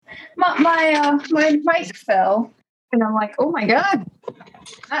My mic fell, and I'm like, oh my god,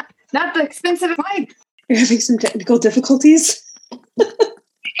 not the expensive mic. You're having some technical difficulties?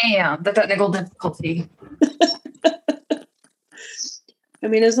 Damn, the technical difficulty. I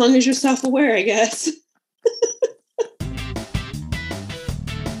mean, as long as you're self-aware, I guess.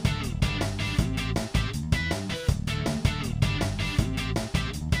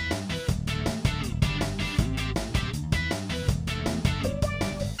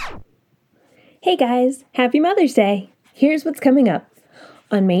 Hey guys, happy Mother's Day! Here's what's coming up.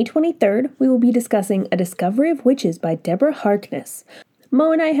 On May 23rd, we will be discussing A Discovery of Witches by Deborah Harkness.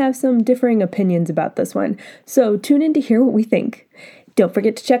 Mo and I have some differing opinions about this one, so tune in to hear what we think. Don't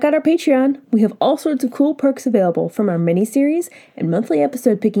forget to check out our Patreon. We have all sorts of cool perks available, from our mini-series and monthly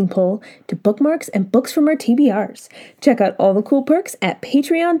episode picking poll to bookmarks and books from our TBRs. Check out all the cool perks at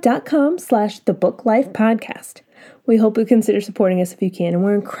patreon.com/thebooklifepodcast. We hope you consider supporting us if you can, and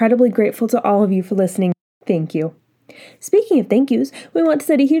we're incredibly grateful to all of you for listening. Thank you. Speaking of thank yous, we want to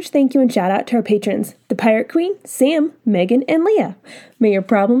send a huge thank you and shout out to our patrons, the Pirate Queen, Sam, Megan, and Leah. May your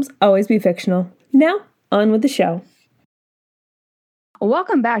problems always be fictional. Now, on with the show.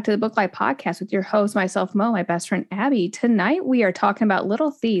 Welcome back to the Book Life Podcast with your host, myself, Mo, my best friend, Abby. Tonight, we are talking about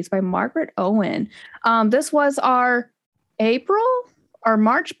Little Thieves by Margaret Owen. This was our April or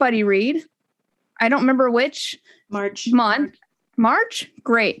March buddy read. I don't remember which month. March?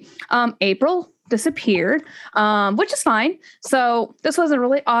 Great. April disappeared, which is fine. So this was a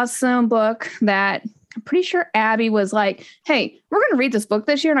really awesome book that I'm pretty sure Abby was like, hey, we're going to read this book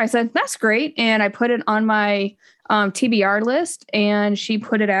this year. And I said, that's great. And I put it on my TBR list, and she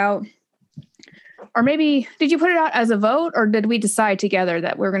put it out. Or maybe, did you put it out as a vote, or did we decide together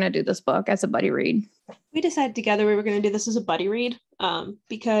that we're going to do this book as a buddy read? We decided together we were going to do this as a buddy read,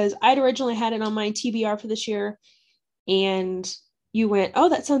 because I'd originally had it on my TBR for this year, and you went, oh,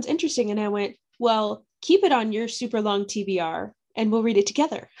 that sounds interesting. And I went, well, keep it on your super long TBR and we'll read it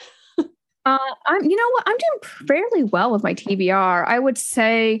together. You know what? I'm doing fairly well with my TBR. I would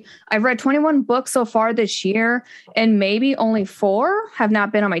say I've read 21 books so far this year, and maybe only 4 have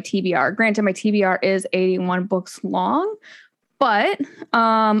not been on my TBR. Granted, my TBR is 81 books long, but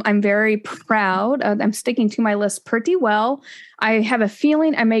I'm very proud. I'm sticking to my list pretty well. I have a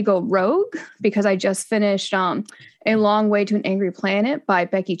feeling I may go rogue because I just finished A Long Way to an Angry Planet by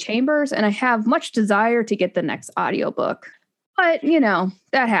Becky Chambers, and I have much desire to get the next audiobook. But, you know,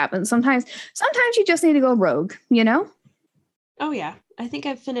 that happens. Sometimes you just need to go rogue, you know? Oh, yeah. I think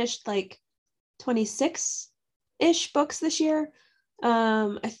I've finished like 26-ish books this year.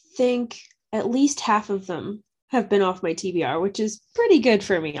 I think at least half of them have been off my TBR, which is pretty good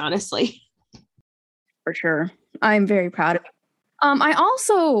for me, honestly. For sure. I'm very proud of it. I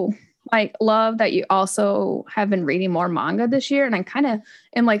also love that you also have been reading more manga this year. And I kind of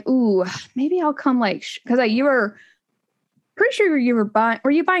am like, ooh, maybe I'll come because you were pretty sure were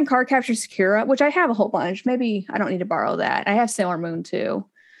you buying Card Capture Sakura, which I have a whole bunch. Maybe I don't need to borrow that. I have Sailor Moon too.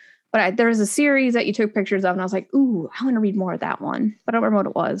 But there was a series that you took pictures of, and I was like, ooh, I want to read more of that one. But I don't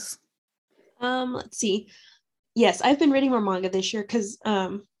remember what it was. Let's see. Yes, I've been reading more manga this year because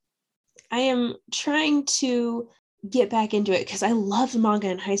I am trying to get back into it because I loved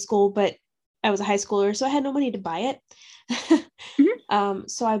manga in high school, but I was a high schooler, so I had no money to buy it. Mm-hmm.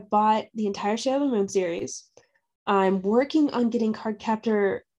 So I bought the entire Sailor Moon series. I'm working on getting Card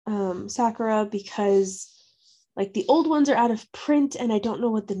Captor Sakura because like the old ones are out of print and I don't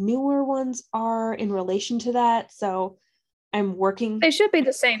know what the newer ones are in relation to that. So I'm working. They should be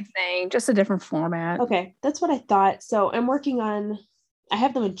the same thing, just a different format. Okay, that's what I thought. So I'm working on, I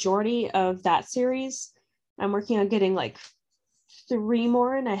have the majority of that series. I'm working on getting like 3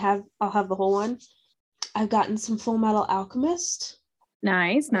 more, and I'll have the whole one. I've gotten some Full Metal Alchemist.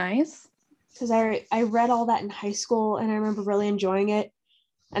 Nice. Because I read all that in high school, and I remember really enjoying it.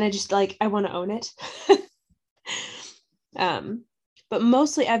 And I just I want to own it. But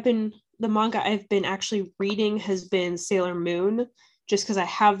mostly the manga I've been actually reading has been Sailor Moon, just because I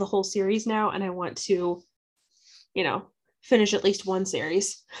have the whole series now, and I want to, finish at least one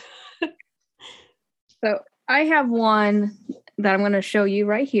series. So I have one that I'm going to show you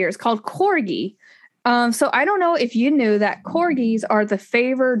right here. It's called Corgi. So I don't know if you knew that corgis are the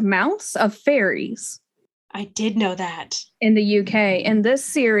favored mounts of fairies. I did know that. In the UK. And this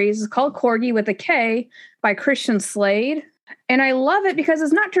series is called Corgi with a K by Christian Slade. And I love it because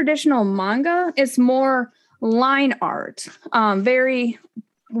it's not traditional manga. It's more line art. Very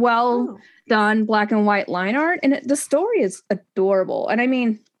well done black and white line art. And the story is adorable. And I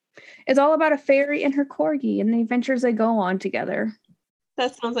mean, it's all about a fairy and her corgi and the adventures they go on together.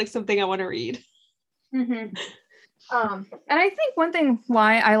 That sounds like something I want to read. Mm-hmm. And I think one thing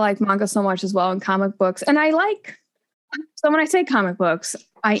why I like manga so much as well in comic books, and so when I say comic books,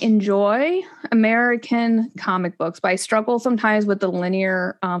 I enjoy American comic books, but I struggle sometimes with the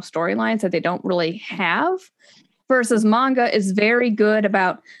linear storylines that they don't really have. Versus manga is very good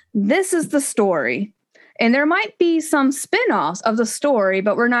about this is the story. And there might be some spin-offs of the story,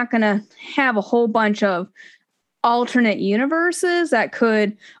 but we're not going to have a whole bunch of alternate universes that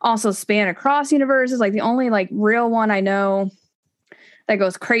could also span across universes. Like the only like real one I know that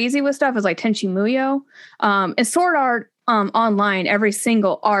goes crazy with stuff is like Tenchi Muyo. And Sword Art Online, every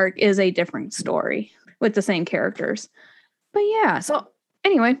single arc is a different story with the same characters. But yeah, so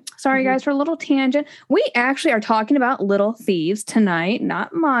anyway, sorry guys for a little tangent. We actually are talking about Little Thieves tonight,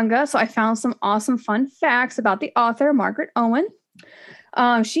 not manga. So I found some awesome fun facts about the author, Margaret Owen.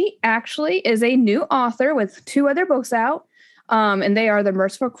 She actually is a new author with 2 other books out, and they are the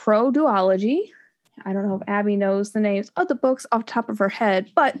Merciful Crow duology. I don't know if Abby knows the names of the books off the top of her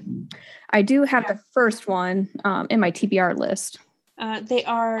head, but I do have the first one in my TBR list. They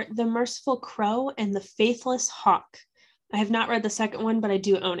are The Merciful Crow and The Faithless Hawk. I have not read the second one, but I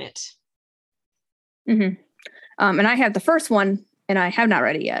do own it. And I have the first one, and I have not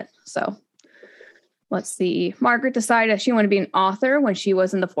read it yet. So let's see. Margaret decided she wanted to be an author when she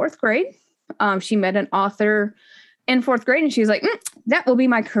was in the 4th grade. She met an author in 4th grade, and she was like, that will be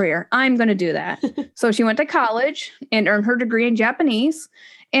my career. I'm going to do that. So she went to college and earned her degree in Japanese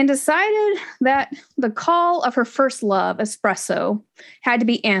and decided that the call of her first love, espresso, had to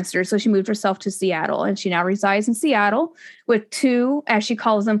be answered. So she moved herself to Seattle, and she now resides in Seattle with 2, as she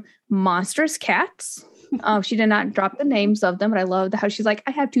calls them, monstrous cats. She did not drop the names of them, but I love how she's like,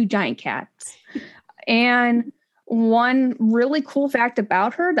 I have 2 giant cats. And one really cool fact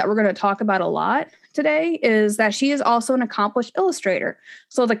about her that we're going to talk about a lot today is that she is also an accomplished illustrator.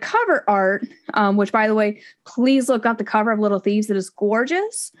 So the cover art, which by the way, please look up the cover of Little Thieves. It is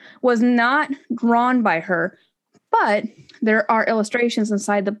gorgeous, was not drawn by her, but there are illustrations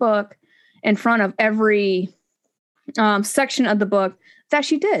inside the book in front of every section of the book that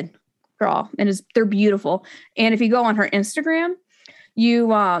she did draw, and they're beautiful. And if you go on her Instagram, you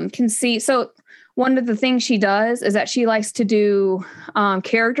can see, so one of the things she does is that she likes to do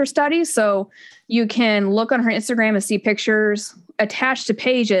character studies. So you can look on her Instagram and see pictures attached to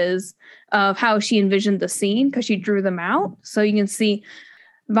pages of how she envisioned the scene because she drew them out. So you can see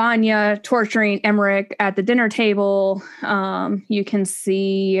Vanya torturing Emmerich at the dinner table. You can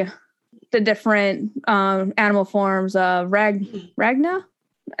see the different animal forms of Ragna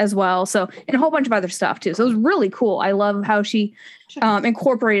as well. So, and a whole bunch of other stuff too. So it was really cool. I love how she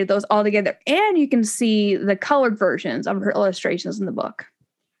incorporated those all together. And you can see the colored versions of her illustrations in the book.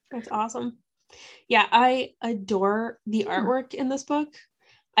 That's awesome. Yeah, I adore the artwork in this book.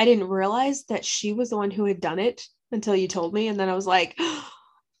 I didn't realize that she was the one who had done it until you told me. And then I was like, oh,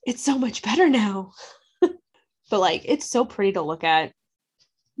 it's so much better now. But like, it's so pretty to look at.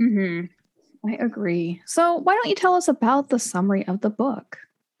 I agree. So why don't you tell us about the summary of the book?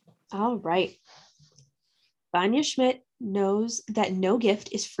 All right. Vanya Schmidt knows that no gift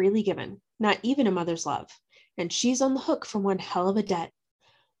is freely given, not even a mother's love, and she's on the hook for one hell of a debt.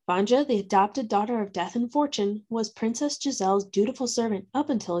 Vanya, the adopted daughter of Death and Fortune, was Princess Giselle's dutiful servant up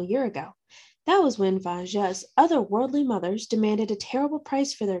until a year ago. That was when Vanya's otherworldly mothers demanded a terrible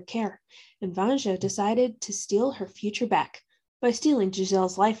price for their care, and Vanya decided to steal her future back by stealing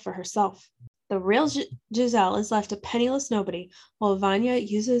Giselle's life for herself. The real Giselle is left a penniless nobody, while Vanya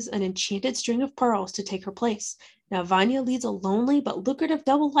uses an enchanted string of pearls to take her place. Now Vanya leads a lonely but lucrative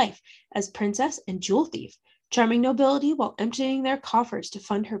double life as princess and jewel thief, charming nobility while emptying their coffers to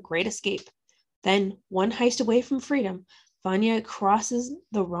fund her great escape. Then, one heist away from freedom, Vanya crosses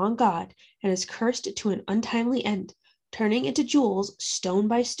the wrong god and is cursed to an untimely end, turning into jewels stone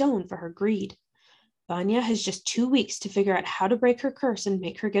by stone for her greed. Vanya has just 2 weeks to figure out how to break her curse and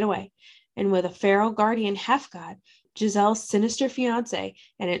make her get away. And with a feral guardian half-god, Giselle's sinister fiancé,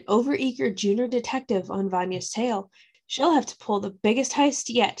 and an overeager junior detective on Vanya's tail, she'll have to pull the biggest heist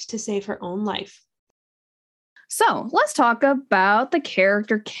yet to save her own life. So let's talk about the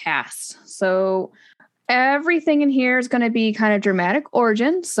character cast. So everything in here is going to be kind of dramatic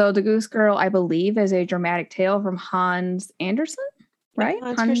origin. So the Goose Girl, I believe, is a dramatic tale from Hans Andersen, right?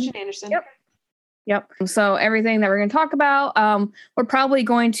 Hans Christian Andersen. Yep. So everything that we're going to talk about, we're probably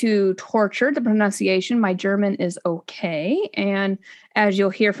going to torture the pronunciation. My German is okay. And as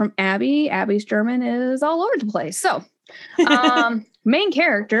you'll hear from Abby, Abby's German is all over the place. So main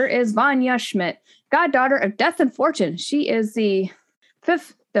character is Vanya Schmidt, goddaughter of Death and Fortune. She is the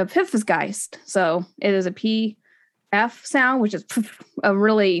Pfeffgeist. So it is a PF sound, which is a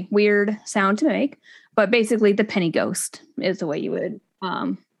really weird sound to make. but basically the penny ghost is the way you would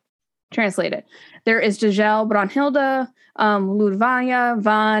translate it. There is Giselle Brunhilde, Ludwig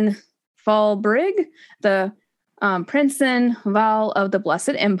von Fallbrig, the Princeton Val of the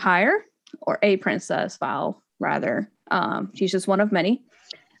Blessed Empire, or a Princess Val, rather. She's just one of many.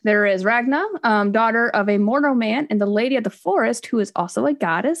 There is Ragna, daughter of a mortal man, and the Lady of the Forest, who is also a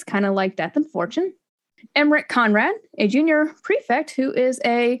goddess, kind of like Death and Fortune. Emmerich Conrad, a junior prefect, who is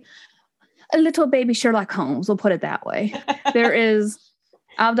a little baby Sherlock Holmes, we'll put it that way. There is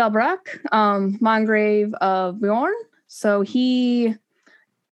Abdelbrak, Mongrave of Bjorn. So he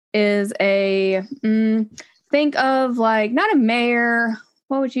is a, think of like, not a mayor,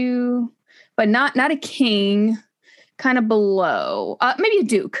 but not a king, kind of below, maybe a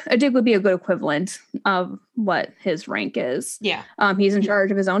duke. A duke would be a good equivalent of what his rank is. Yeah. He's in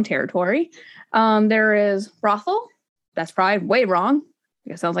charge of his own territory. There is Brothel. That's probably way wrong.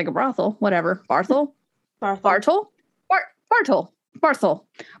 It sounds like a brothel. Whatever. Barthel. Barthel.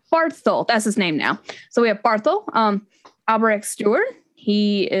 That's his name now. So we have Barthel. Albrecht Stewart.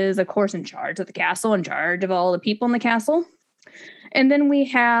 He is, of course, in charge of the castle, in charge of all the people in the castle. And then we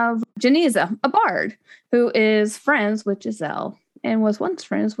have Geneza, a bard, who is friends with Giselle and was once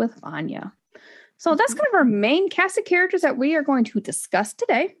friends with Vanya. So that's kind of our main cast of characters that we are going to discuss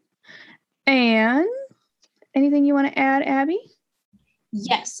today. And anything you want to add, Abby?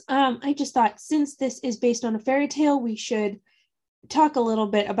 Yes. I just thought, since this is based on a fairy tale, we should talk a little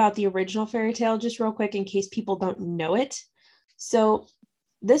bit about the original fairy tale, just real quick, in case people don't know it. So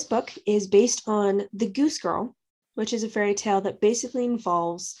this book is based on The Goose Girl, which is a fairy tale that basically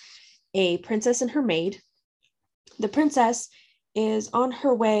involves a princess and her maid. The princess is on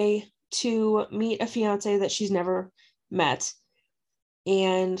her way to meet a fiance that she's never met.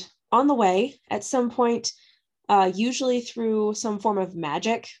 And on the way, at some point, usually through some form of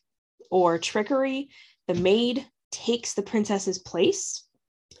magic or trickery, the maid takes the princess's place,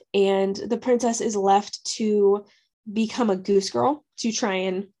 and the princess is left to become a goose girl to try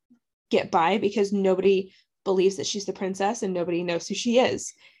and get by, because nobody believes that she's the princess and nobody knows who she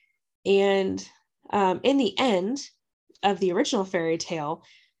is. And in the end of the original fairy tale,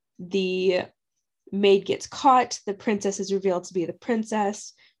 the maid gets caught, the princess is revealed to be the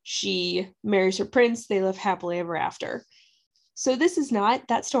princess, she marries her prince, they live happily ever after. So this is not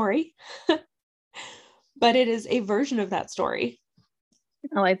that story, but it is a version of that story.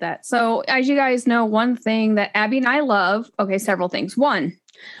 I like that. So as you guys know, one thing that Abby and I love, several things. One,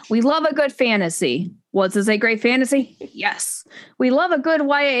 we love a good fantasy. Was this a great fantasy? Yes. We love a good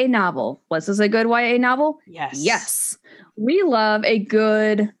YA novel. Was this a good YA novel? Yes. Yes. We love a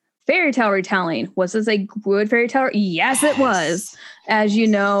good fairy tale retelling. Was this a good fairy tale? Yes, it was. As you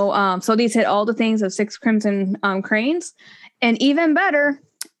know, so these hit all the things of Six Crimson Cranes. And even better,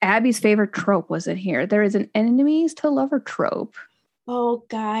 Abby's favorite trope was in here. There is an enemies to lover trope. Oh,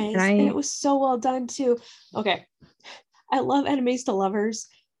 guys. And it was so well done, too. Okay. I love enemies to lovers,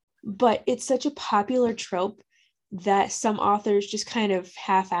 but it's such a popular trope that some authors just kind of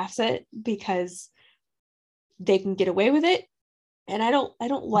half-ass it because they can get away with it. And I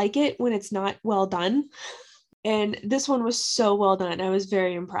don't like it when it's not well done. And this one was so well done. I was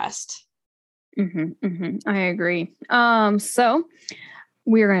very impressed. I agree. So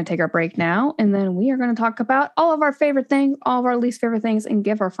we are going to take our break now, and then we are going to talk about all of our favorite things, all of our least favorite things, and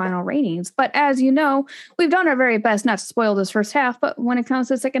give our final ratings. But as you know, we've done our very best not to spoil this first half, but when it comes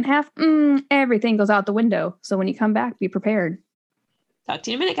to the second half, everything goes out the window. So when you come back, be prepared. Talk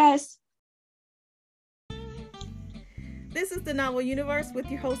to you in a minute, guys. This is the Novel Universe with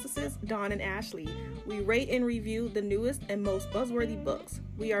your hostesses, Dawn and Ashley. We rate and review the newest and most buzzworthy books.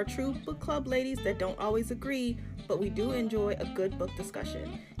 We are true book club ladies that don't always agree, but we do enjoy a good book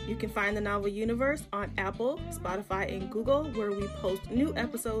discussion. You can find the Novel Universe on Apple, Spotify, and Google, where we post new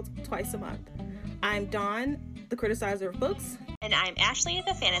episodes twice a month. I'm Dawn, the criticizer of books. And I'm Ashley,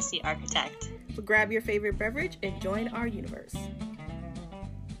 the fantasy architect. So grab your favorite beverage and join our universe.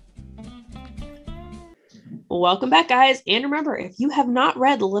 Welcome back, guys. And remember, if you have not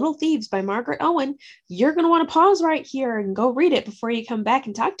read Little Thieves by Margaret Owen, you're going to want to pause right here and go read it before you come back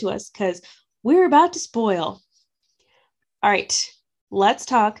and talk to us, because we're about to spoil. All right, let's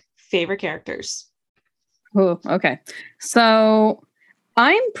talk favorite characters. Oh, okay. So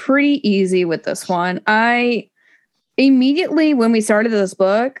I'm pretty easy with this one. I immediately, when we started this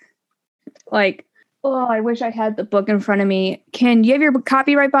book, I wish I had the book in front of me. Can you have your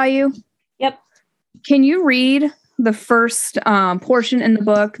copy right by you? Yep. Can you read the first portion in the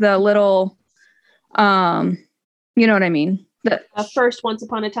book, the little, you know what I mean? The first Once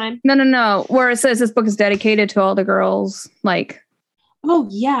Upon a Time? No. Where it says this book is dedicated to all the girls, Oh,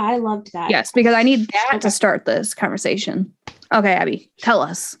 yeah, I loved that. Yes, because I need that to start this conversation. Okay, Abby, tell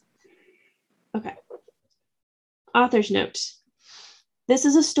us. Okay. Author's note. This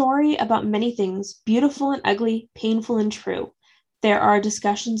is a story about many things, beautiful and ugly, painful and true. There are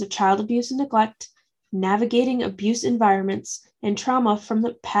discussions of child abuse and neglect, navigating abuse environments, and trauma from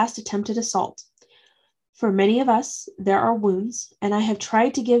the past attempted assault. For many of us, there are wounds, and I have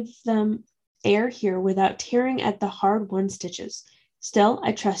tried to give them air here without tearing at the hard-won stitches. Still,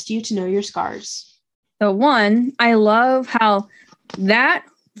 I trust you to know your scars. So one, I love how that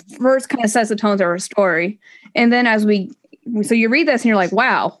verse kind of sets the tone of our story. And then so you read this and you're like,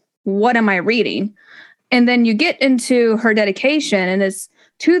 wow, what am I reading? And then you get into her dedication, and it's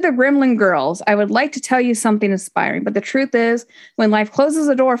to the Gremlin girls. I would like to tell you something inspiring, but the truth is, when life closes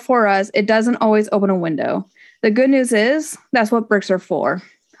a door for us, it doesn't always open a window. The good news is that's what bricks are for.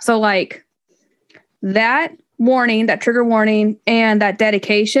 So like that warning, that trigger warning, and that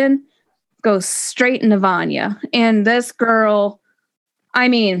dedication goes straight into Vanya. And this girl, I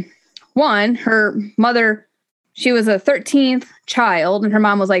mean, one, her mother, she was a 13th child, and her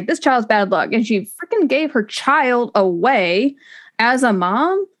mom was like, this child's bad luck. And she freaking gave her child away as a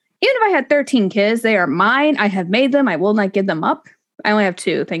mom. Even if I had 13 kids, they are mine. I have made them. I will not give them up. I only have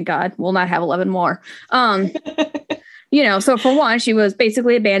 2, thank God. Will not have 11 more. So for one, she was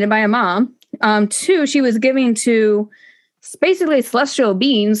basically abandoned by a mom. 2, she was giving to basically celestial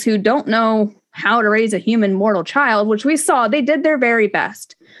beings who don't know how to raise a human mortal child, which we saw they did their very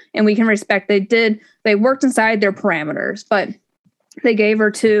best. And we can respect they worked inside their parameters, but they gave her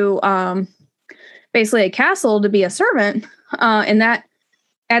to basically a castle to be a servant. And that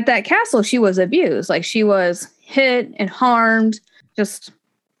at that castle, she was abused. Like she was hit and harmed, just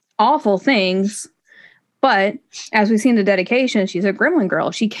awful things. But as we've seen the dedication, she's a Gremlin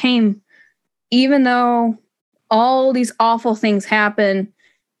girl. She came, even though all these awful things happen,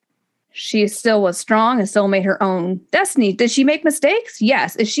 she still was strong and still made her own destiny. Did she make mistakes?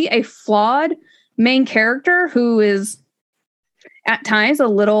 Yes. Is she a flawed main character who is at times a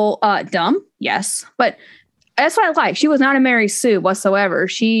little dumb? Yes. But that's what I like. She was not a Mary Sue whatsoever.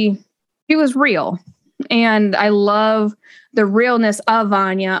 She was real. And I love the realness of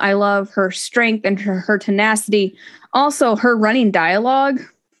Vanya. I love her strength and her tenacity. Also, her running dialogue.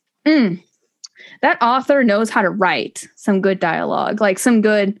 That author knows how to write some good dialogue, like some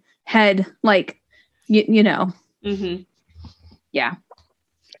good head, like, Mm-hmm. Yeah.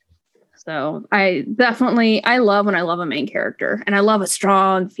 So I love when I love a main character, and I love a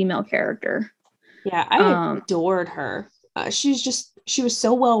strong female character. Yeah, I adored her. She was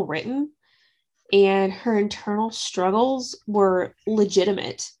so well written, and her internal struggles were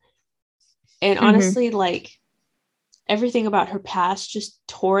legitimate. And honestly, like everything about her past just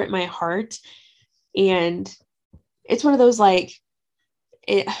tore at my heart. And it's one of those, like,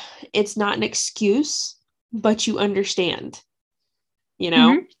 it's not an excuse, but you understand,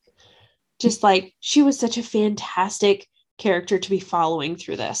 just like she was such a fantastic character to be following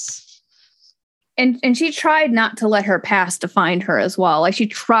through this. And she tried not to let her past define her as well. Like she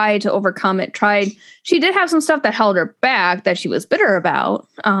tried to overcome it, she did have some stuff that held her back that she was bitter about,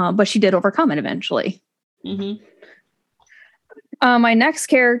 but she did overcome it eventually. Mm-hmm. My next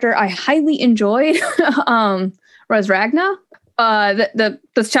character I highly enjoyed was Ragna.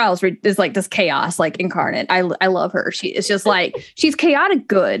 This child is like this chaos, like incarnate. I love her. She is just like, she's chaotic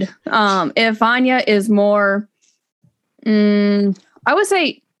good. If Vanya is more, I would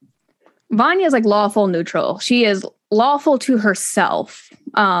say Vanya is like lawful neutral. She is lawful to herself.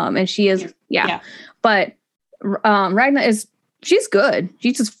 And she is, yeah. But Ragna she's good.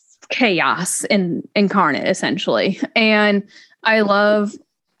 She's just chaos incarnate essentially. And I love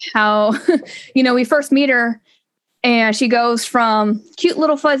how, we first meet her and she goes from cute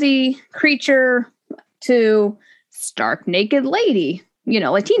little fuzzy creature to stark naked lady,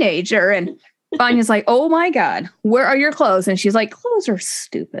 a teenager. And Vanya's like, oh my God, where are your clothes? And she's like, clothes are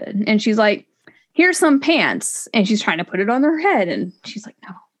stupid. And she's like, here's some pants. And she's trying to put it on her head. And she's like,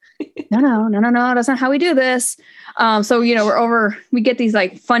 no, that's not how we do this. So, we get these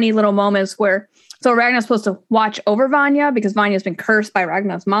like funny little moments where, so Ragna's supposed to watch over Vanya because Vanya's been cursed by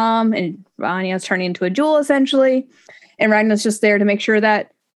Ragna's mom, and Vanya's turning into a jewel essentially. And Ragna's just there to make sure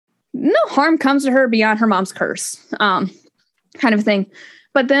that no harm comes to her beyond her mom's curse, kind of thing.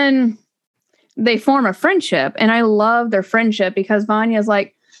 But then they form a friendship, and I love their friendship because Vanya's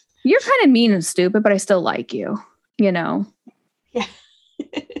like, you're kind of mean and stupid, but I still like you, Yeah.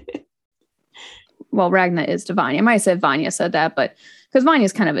 Well, Ragna is to Vanya. I might have said Vanya said that, but because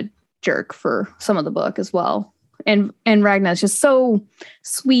Vanya's kind of a jerk for some of the book as well. And Ragna is just so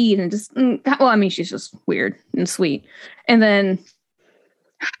sweet and just, she's just weird and sweet. And then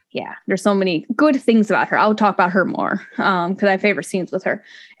yeah, there's so many good things about her. I'll talk about her more because I have favorite scenes with her.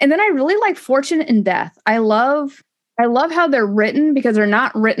 And then I really like Fortune and Death. I love how they're written because they're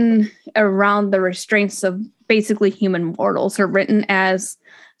not written around the restraints of basically human mortals. They're written as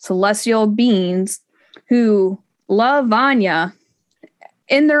celestial beings who love Vanya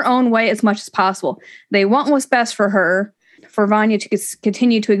in their own way as much as possible. They want what's best for her. For Vanya to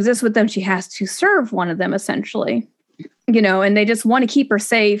continue to exist with them, she has to serve one of them, essentially. And they just want to keep her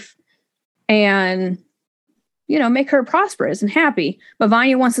safe and, make her prosperous and happy. But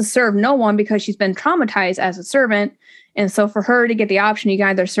Vanya wants to serve no one because she's been traumatized as a servant. And so for her to get the option, you can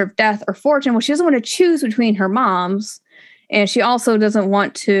either serve Death or Fortune. Well, she doesn't want to choose between her moms. And she also doesn't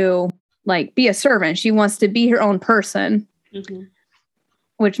want to, be a servant. She wants to be her own person,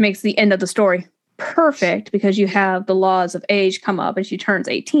 which makes the end of the story perfect because you have the laws of age come up and she turns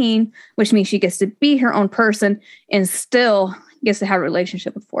 18, which means she gets to be her own person and still gets to have a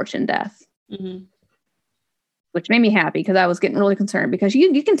relationship with Fortune and Death, which made me happy because I was getting really concerned because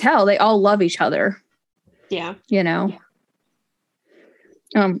you can tell they all love each other. Yeah.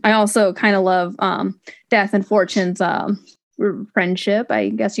 I also kind of love Death and Fortune's friendship, I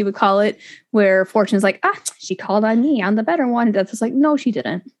guess you would call it, where Fortune's like, she called on me, I'm the better one. And Death is like, no, she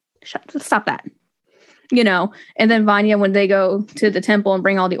didn't. Stop that. And then Vanya, when they go to the temple and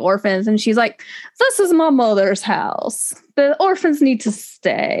bring all the orphans, and she's like, this is my mother's house. The orphans need to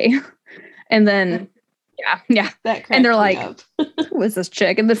stay. And then, yeah. And they're like, who is this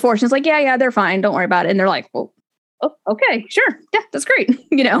chick? And the Fortune's like, yeah, they're fine. Don't worry about it. And they're like, well, oh, okay, sure. Yeah, that's great.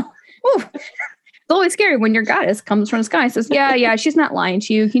 It's always scary when your goddess comes from the sky and says, yeah, she's not lying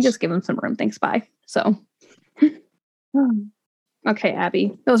to you. You can just give them some room. Thanks, bye. So, okay,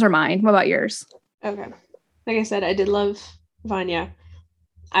 Abby, those are mine. What about yours? Okay. Like I said, I did love Vanya.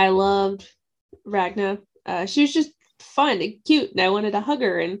 I loved Ragna. She was just fun and cute, and I wanted to hug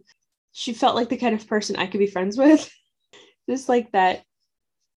her, and she felt like the kind of person I could be friends with. Just like that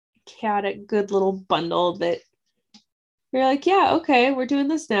chaotic, good little bundle that you're like, yeah, okay, we're doing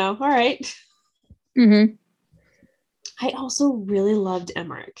this now. All right. I also really loved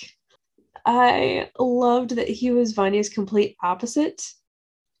Emmerich. I loved that he was Vanya's complete opposite.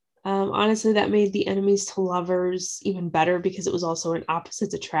 Honestly, that made the enemies to lovers even better because it was also an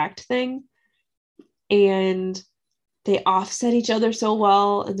opposites attract thing. And they offset each other so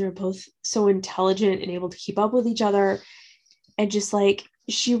well, and they're both so intelligent and able to keep up with each other. And just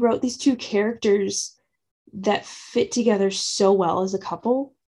she wrote these two characters that fit together so well as a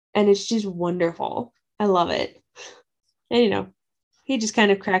couple. And it's just wonderful. I love it. And, he just kind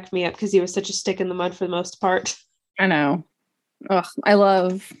of cracked me up because he was such a stick in the mud for the most part. I know. Ugh, I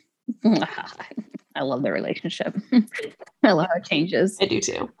love their relationship. I love how it changes. I do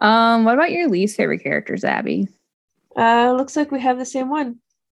too. What about your least favorite characters, Abby? Looks like we have the same one.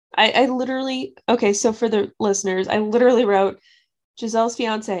 I literally, okay, so for the listeners, I literally wrote Giselle's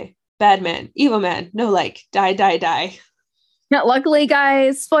fiance, bad man, evil man, no die. Now, luckily,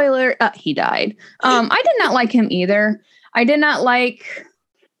 guys, spoiler, he died. I did not like him either. I did not like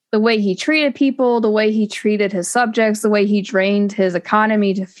the way he treated people, the way he treated his subjects, the way he drained his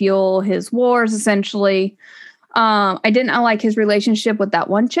economy to fuel his wars, essentially. I did not like his relationship with that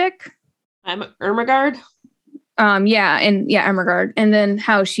one chick. I'm Ermengarde. Ermengarde. And then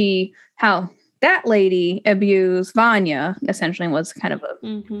how that lady abused Vanya, essentially, was kind of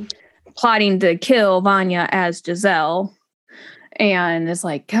plotting to kill Vanya as Giselle. And it's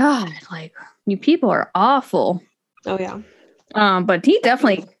like, God, you people are awful. Oh, yeah. But he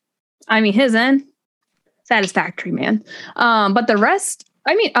definitely, his end, satisfactory, man. But the rest,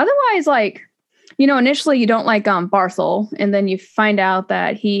 otherwise, initially you don't like Barthel, and then you find out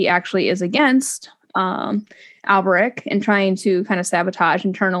that he actually is against Alberic and trying to kind of sabotage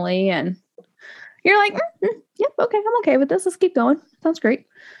internally, and you're like, yep, okay, I'm okay with this. Let's keep going. Sounds great.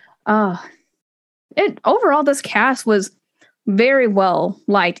 Overall, this cast was very well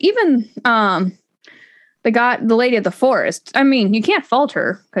liked. Even the lady of the forest. You can't fault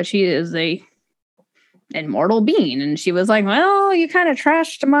her because she is a immortal being, and she was like, well, you kind of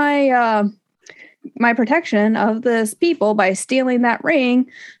trashed my protection of this people by stealing that ring,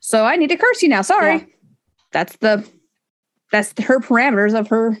 so I need to curse you now. Sorry. Yeah. That's her parameters of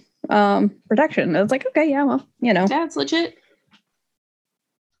her protection. I was like, okay, yeah, well, Yeah, it's legit.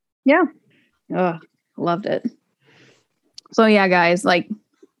 Yeah. Loved it. So yeah, guys,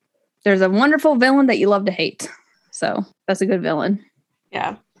 there's a wonderful villain that you love to hate. So that's a good villain.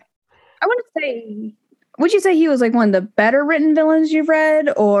 Yeah. I want to say, would you say he was one of the better written villains you've read?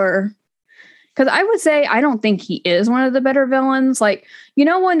 Or, because I would say, I don't think he is one of the better villains.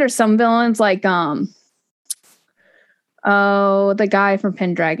 When there's some villains Oh, the guy from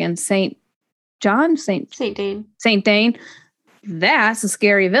Pendragon, Saint Dane. Saint Dane. That's a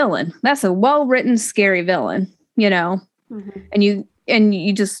scary villain. That's a well-written, scary villain, Mm-hmm. And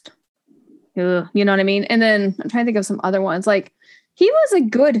you just, you know what I mean? And then I'm trying to think of some other ones. Like, he was a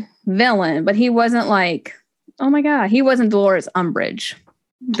good villain, but he wasn't like, oh my God, he wasn't Dolores Umbridge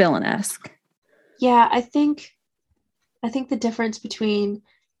villain-esque. Yeah, I think the difference between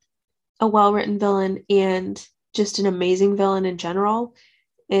a well-written villain and just an amazing villain in general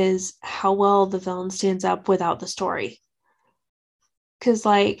is how well the villain stands up without the story. Because,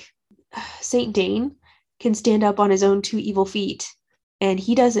 like, Saint Dane can stand up on his own 2 evil feet, and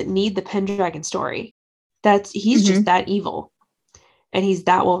he doesn't need the Pendragon story. He's just that evil, and he's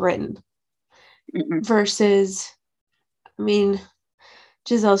that well written. Versus, I mean,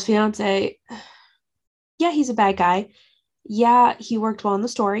 Giselle's fiance, yeah, he's a bad guy. Yeah, he worked well in the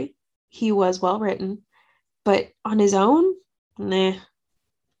story. He was well written, but on his own, nah.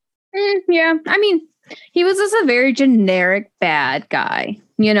 Yeah, I mean, he was just a very generic bad guy.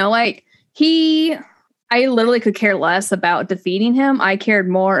 Like, I literally could care less about defeating him. I cared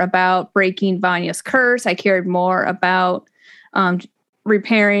more about breaking Vanya's curse. I cared more about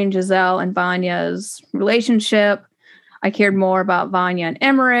repairing Giselle and Vanya's relationship. I cared more about Vanya and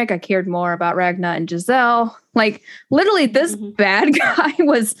Emmerich. I cared more about Ragna and Giselle. Like, literally, this bad guy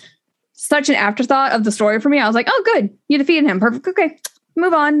was such an afterthought of the story for me. I was like, oh, good. You defeated him. Perfect. Okay.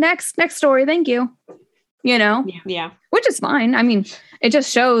 Move on. Next story. Thank you. Yeah. Which is fine. I mean, it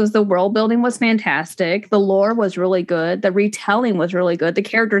just shows the world building was fantastic. The lore was really good. The retelling was really good. The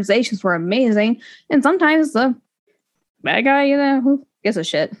characterizations were amazing. And sometimes the bad guy, who gives a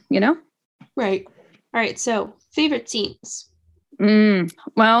shit, Right. All right. So, favorite scenes.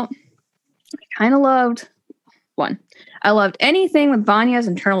 Well, I kind of loved one. I loved anything with Vanya's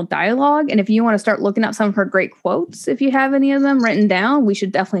internal dialogue. And if you want to start looking up some of her great quotes, if you have any of them written down, we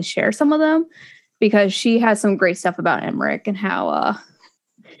should definitely share some of them, because she has some great stuff about Emmerich and how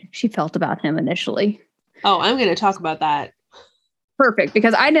she felt about him initially. Oh, I'm going to talk about that. Perfect,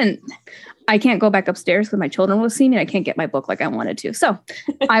 because I can't go back upstairs because my children will see me. I can't get my book like I wanted to. So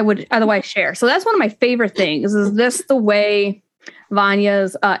I would otherwise share. So that's one of my favorite things, is this the way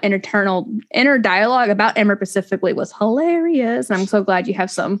Vanya's inner dialogue about Emmerich specifically was hilarious. And I'm so glad you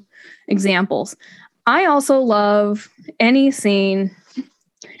have some examples. I also love any scene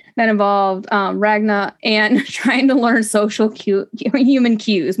that involved Ragna and trying to learn human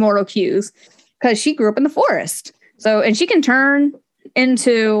cues, moral cues, because she grew up in the forest. So, and she can turn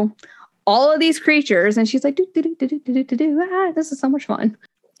into all of these creatures, and she's like, this is so much fun.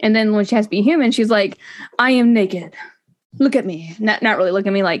 And then when she has to be human, she's like, I am naked. Look at me. Not really look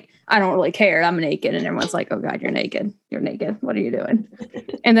at me like, I don't really care. I'm naked. And everyone's like, oh God, you're naked. You're naked. What are you doing?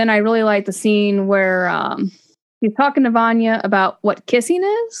 And then I really like the scene where he's talking to Vanya about what kissing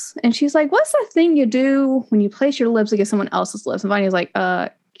is. And she's like, what's that thing you do when you place your lips against someone else's lips? And Vanya's like,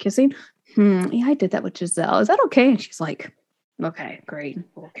 kissing? Yeah, I did that with Giselle. Is that okay? And she's like, okay, great.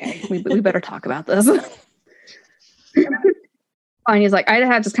 Okay. We better talk about this. Vanya's like, I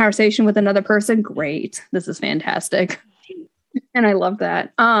had this conversation with another person. Great. This is fantastic. And I love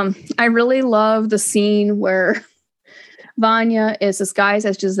that. I really love the scene where Vanya is disguised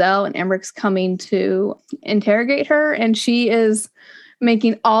as Giselle and Emmerich's coming to interrogate her, and she is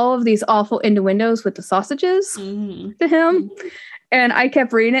making all of these awful innuendos with the sausages to him. And I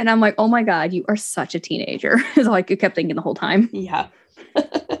kept reading it, and I'm like, oh my God, you are such a teenager. Is like you kept thinking the whole time. Yeah.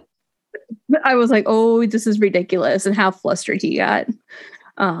 I was like, oh, this is ridiculous, and how flustered he got.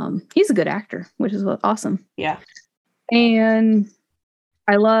 He's a good actor, which is awesome. Yeah. And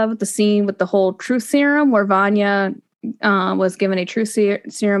I love the scene with the whole truth serum where Vanya was given a truth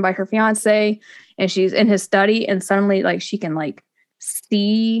serum by her fiance, and she's in his study, and suddenly like she can like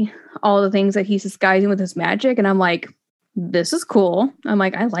see all the things that he's disguising with his magic. And I'm like, this is cool. I'm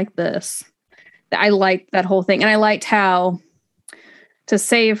like, I like this. I liked that whole thing. And I liked how to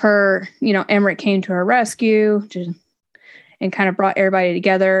save her, Emmerich came to her rescue and kind of brought everybody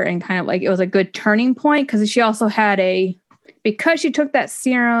together, and kind of like it was a good turning point, because she also had because she took that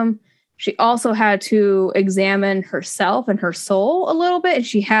serum, she also had to examine herself and her soul a little bit. And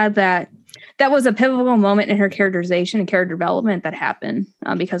she had that was a pivotal moment in her characterization and character development that happened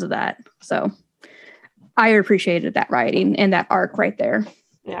because of that. So I appreciated that writing and that arc right there.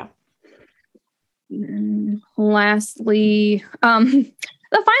 Yeah. And lastly,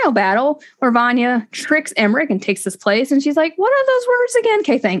 the final battle where Vanya tricks Emmerich and takes his place. And she's like, what are those words again?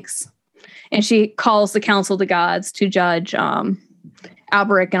 Okay, thanks. And she calls the Council of the Gods to judge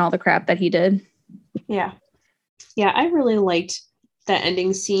Alberic and all the crap that he did. Yeah. Yeah, I really liked that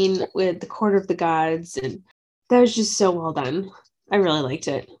ending scene with the Court of the Gods and That was just so well done. I really liked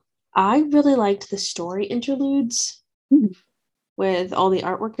it. I really liked the story interludes with all the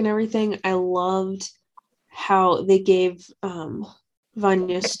artwork and everything. I loved how they gave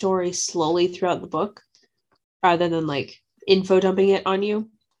Vanya's story slowly throughout the book rather than like info dumping it on you.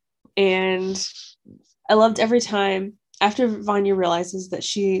 And I loved every time after Vanya realizes that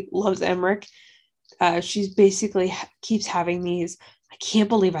she loves Emmerich, she's basically keeps having these, I can't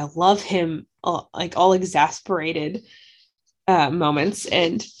believe I love him, like all exasperated moments.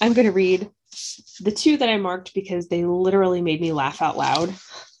 And I'm going to read the two that I marked because they literally made me laugh out loud.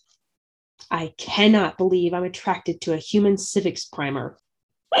 I cannot believe I'm attracted to a human civics primer.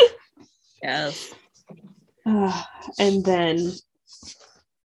 Yes. And then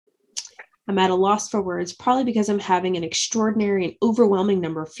I'm at a loss for words, probably because I'm having an extraordinary and overwhelming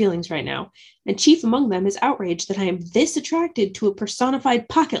number of feelings right now. And chief among them is outrage that I am this attracted to a personified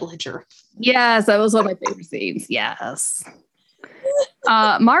pocket ledger. Yes, that was one of my favorite scenes. Yes.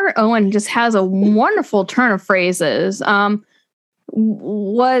 Margaret Owen just has a wonderful turn of phrases.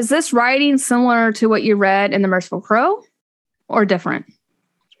 Was this writing similar to what you read in The Merciful Crow or different?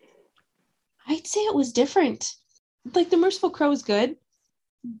 I'd say it was different. Like The Merciful Crow is good,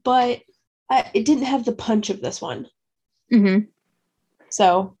 but it didn't have the punch of this one. Mm-hmm.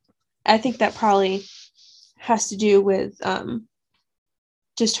 So I think that probably has to do with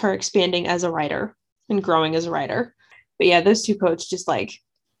just her expanding as a writer and growing as a writer. But yeah, those two quotes just like,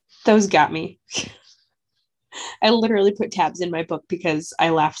 those got me. I literally put tabs in my book because I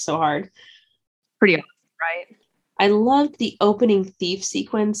laughed so hard. Pretty awesome, right? I loved the opening thief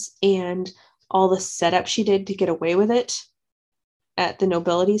sequence and all the setup she did to get away with it at the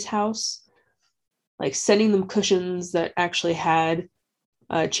nobility's house. Like sending them cushions that actually had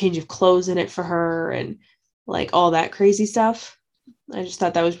a change of clothes in it for her and like all that crazy stuff. I just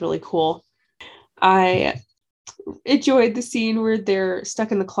thought that was really cool. I enjoyed the scene where they're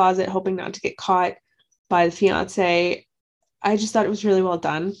stuck in the closet hoping not to get caught by the fiance. I just thought it was really well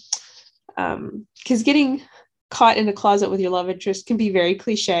done. Because getting caught in a closet with your love interest can be very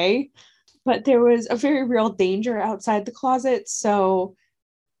cliche, but there was a very real danger outside the closet, so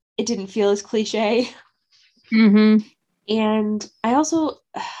it didn't feel as cliche. Mm-hmm. And I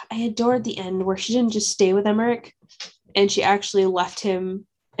adored the end where she didn't just stay with Emmerich and she actually left him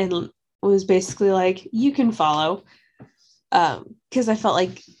and was basically like, you can follow. Because I felt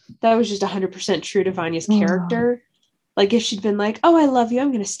like that was just 100% true to Vanya's character. Like if she'd been like, oh, I love you,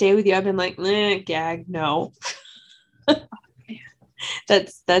 I'm going to stay with you. I've been like, gag, no.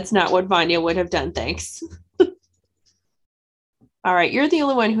 That's not what Vanya would have done. Thanks. All right. You're the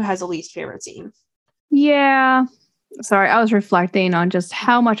only one who has a least favorite scene. Yeah. Sorry, I was reflecting on just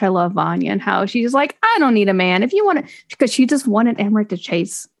how much I love Vanya and how she's like, I don't need a man. If you want to, because she just wanted Emmerich to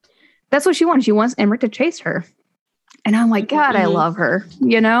chase. That's what she wanted. She wants Emmerich to chase her. And I'm like, God, I love her,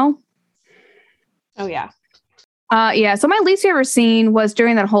 you know? Oh, yeah. Yeah. So my least favorite scene was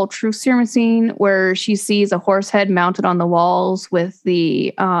during that whole truth serum scene where she sees a horse head mounted on the walls with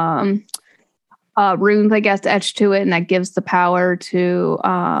the runes, I guess, etched to it. And that gives the power to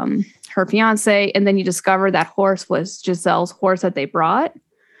her fiance. And then you discover that horse was Giselle's horse that they brought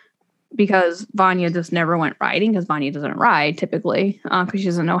because Vanya just never went riding because Vanya doesn't ride typically because she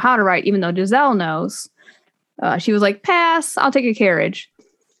doesn't know how to ride, even though Giselle knows. She was like, pass, I'll take a carriage.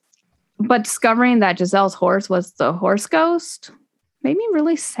 But discovering that Giselle's horse was the horse ghost made me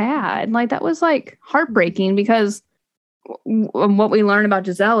really sad. Like, that was like heartbreaking because what we learned about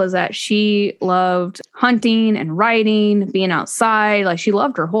Giselle is that she loved hunting and riding, being outside. Like, she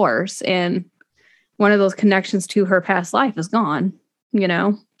loved her horse. And one of those connections to her past life is gone, you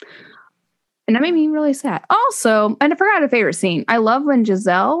know? And that made me really sad. Also, and I forgot a favorite scene. I love when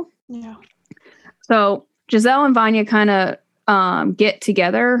Giselle. Yeah. So Giselle and Vanya kind of get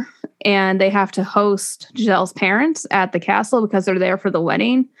together and they have to host Giselle's parents at the castle because they're there for the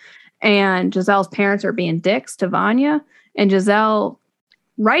wedding. And Giselle's parents are being dicks to Vanya. And Giselle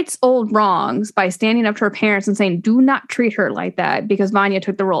rights old wrongs by standing up to her parents and saying, do not treat her like that, because Vanya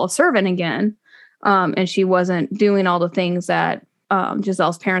took the role of servant again. And she wasn't doing all the things that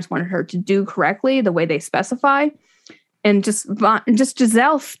Giselle's parents wanted her to do correctly, the way they specify. And just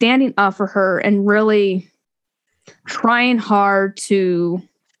Giselle standing up for her and really trying hard to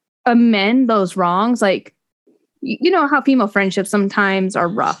amend those wrongs. Like, you know how female friendships sometimes are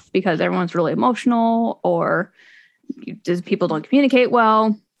rough because everyone's really emotional or just people don't communicate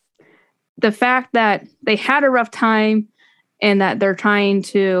well. The fact that they had a rough time and that they're trying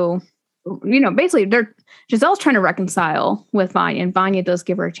to, you know, basically Giselle's trying to reconcile with Vanya, and Vanya does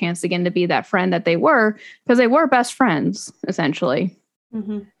give her a chance again to be that friend that they were, because they were best friends, essentially.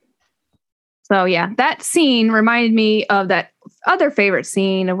 Mm-hmm. So yeah, that scene reminded me of that other favorite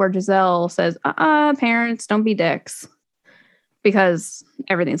scene of where Giselle says, parents, don't be dicks. Because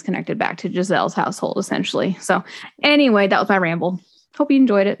everything's connected back to Giselle's household, essentially. So anyway, that was my ramble. Hope you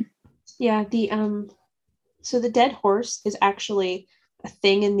enjoyed it. Yeah, so the dead horse is actually a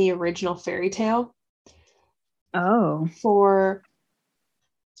thing in the original fairy tale. Oh.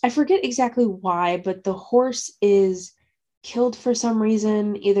 I forget exactly why, but the horse is killed for some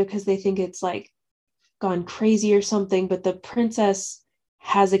reason, either because they think it's like gone crazy or something, but the princess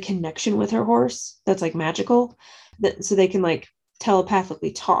has a connection with her horse that's like magical, so they can like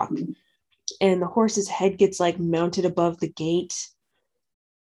telepathically talk. And the horse's head gets like mounted above the gate,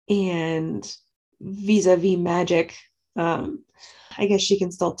 and vis-a-vis magic, I guess she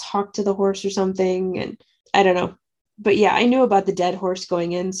can still talk to the horse or something, and I don't know. But yeah, I knew about the dead horse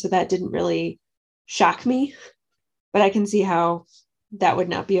going in, so that didn't really shock me, but I can see how that would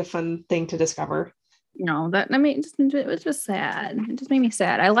not be a fun thing to discover. No, it was just sad. It just made me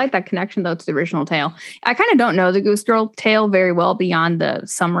sad. I like that connection, though, to the original tale. I kind of don't know the Goose Girl tale very well beyond the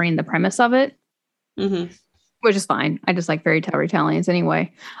summary and the premise of it, which is fine. I just like fairy tale retellings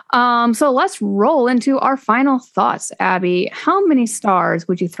anyway. So let's roll into our final thoughts, Abby. How many stars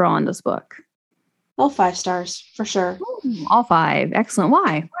would you throw on this book? All 5 stars, for sure. Ooh, all 5. Excellent.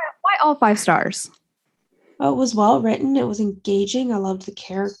 Why? Why all 5 stars? Oh, it was well written. It was engaging. I loved the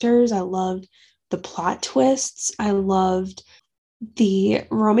characters. I loved the plot twists. I loved the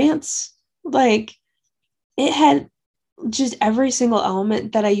romance. Like, it had just every single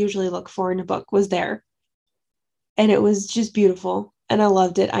element that I usually look for in a book was there. And it was just beautiful. And I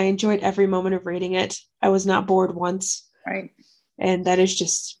loved it. I enjoyed every moment of reading it. I was not bored once. Right. And that is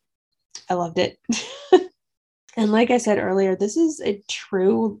just, I loved it. And like I said earlier, this is a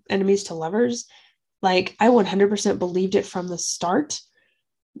true enemies to lovers. Like, I 100% believed it from the start,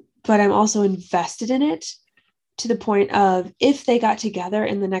 but I'm also invested in it to the point of if they got together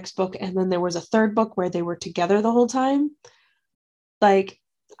in the next book and then there was a third book where they were together the whole time, like,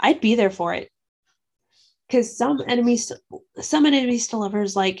 I'd be there for it. Because some enemies to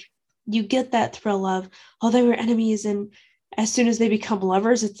lovers, like, you get that thrill of, oh, they were enemies, and as soon as they become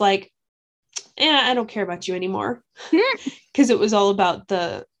lovers, it's like, I don't care about you anymore. Because it was all about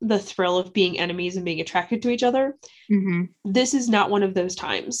the thrill of being enemies and being attracted to each other. This is not one of those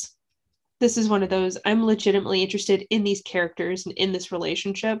times. This is one of those, I'm legitimately interested in these characters and in this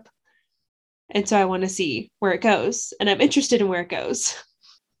relationship. And so I want to see where it goes. And I'm interested in where it goes.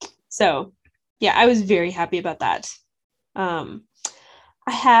 So yeah, I was very happy about that. I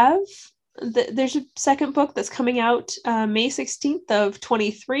have, there's a second book that's coming out May 16th of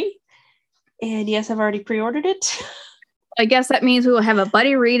 23. And yes, I've already pre-ordered it. I guess that means we will have a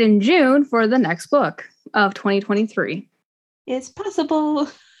buddy read in June for the next book of 2023. It's possible.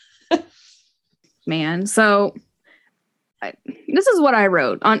 Man, so this is what I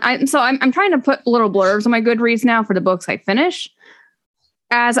wrote on. I'm trying to put little blurbs on my Goodreads now for the books I finish.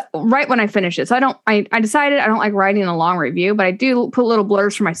 As right when I finish it, so I decided I don't like writing a long review, but I do put little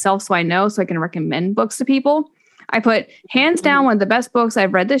blurbs for myself so I know, so I can recommend books to people. I put, hands down, one of the best books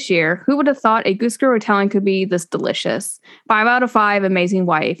I've read this year. Who would have thought a Goose Girl retelling could be this delicious? 5 out of 5, amazing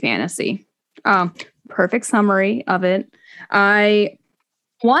YA fantasy. Perfect summary of it.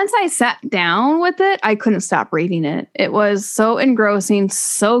 Once I sat down with it, I couldn't stop reading it. It was so engrossing,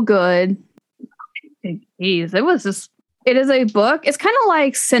 so good. Jeez, it is a book. It's kind of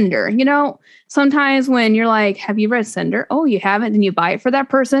like Cinder. You know, sometimes when you're like, have you read Cinder? Oh, you haven't? Then you buy it for that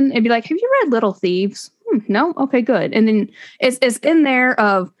person. It'd be like, have you read Little Thieves? No? Okay, good. And then it's in there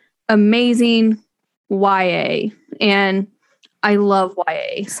of amazing YA. And I love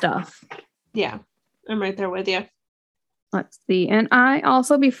YA stuff. Yeah, I'm right there with you. Let's see. And I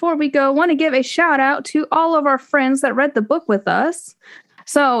also, before we go, want to give a shout out to all of our friends that read the book with us.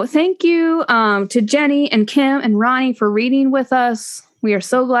 So thank you to Jenny and Kim and Ronnie for reading with us. We are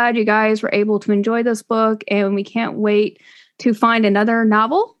so glad you guys were able to enjoy this book, and we can't wait to find another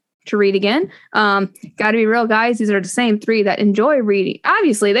novel to read again. Got to be real, guys. These are the same 3 that enjoy reading.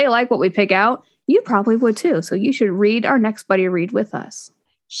 Obviously, they like what we pick out. You probably would too. So you should read our next buddy read with us.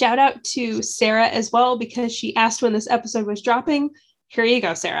 Shout out to Sarah as well, because she asked when this episode was dropping. Here you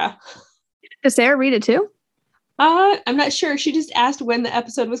go, Sarah. Does Sarah read it too? I'm not sure. She just asked when the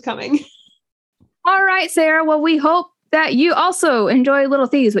episode was coming. All right, Sarah. Well, we hope that you also enjoy Little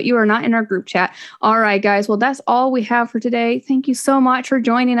Thieves, but you are not in our group chat. All right, guys. Well, that's all we have for today. Thank you so much for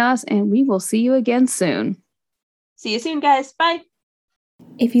joining us, and we will see you again soon. See you soon, guys. Bye.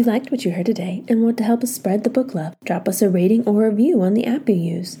 If you liked what you heard today and want to help us spread the book love, drop us a rating or review on the app you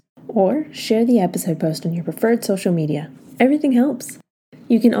use, or share the episode post on your preferred social media. Everything helps.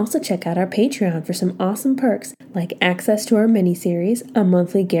 You can also check out our Patreon for some awesome perks like access to our miniseries, a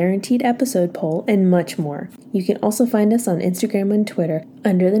monthly guaranteed episode poll, and much more. You can also find us on Instagram and Twitter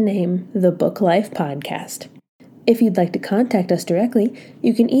under the name The Book Life Podcast. If you'd like to contact us directly,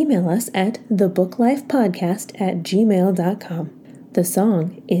 you can email us at thebooklifepodcast@gmail.com. The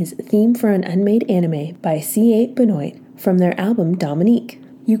song is Theme for an Unmade Anime by C8 Benoit from their album Dominique.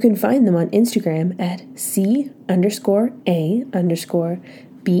 You can find them on Instagram at C_A_BENOIT.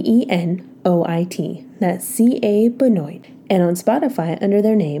 That's C.A. Benoit. And on Spotify under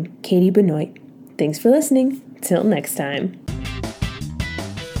their name, Katie Benoit. Thanks for listening. Till next time.